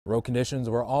Road conditions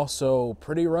were also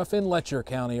pretty rough in Letcher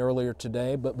County earlier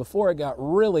today, but before it got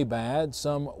really bad,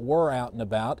 some were out and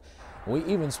about. We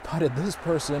even spotted this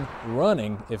person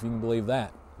running, if you can believe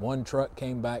that. One truck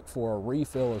came back for a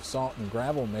refill of salt and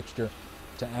gravel mixture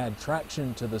to add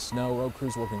traction to the snow. Road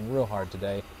crews working real hard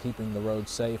today, keeping the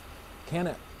roads safe. Can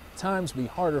at times be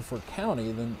harder for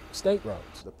county than state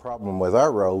roads. The problem with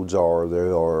our roads are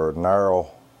there are narrow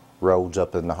roads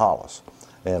up in the hollows,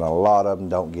 and a lot of them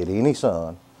don't get any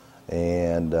sun,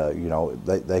 and you know,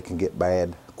 they can get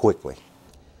bad quickly.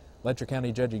 Letcher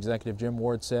County Judge Executive Jim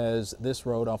Ward says this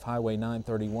road off Highway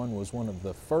 931 was one of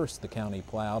the first the county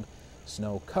plowed.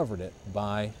 Snow covered it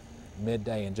by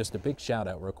midday. And just a big shout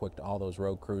out real quick to all those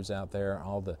road crews out there,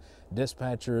 all the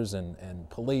dispatchers and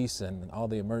police and all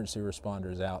the emergency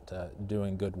responders out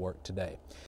doing good work today.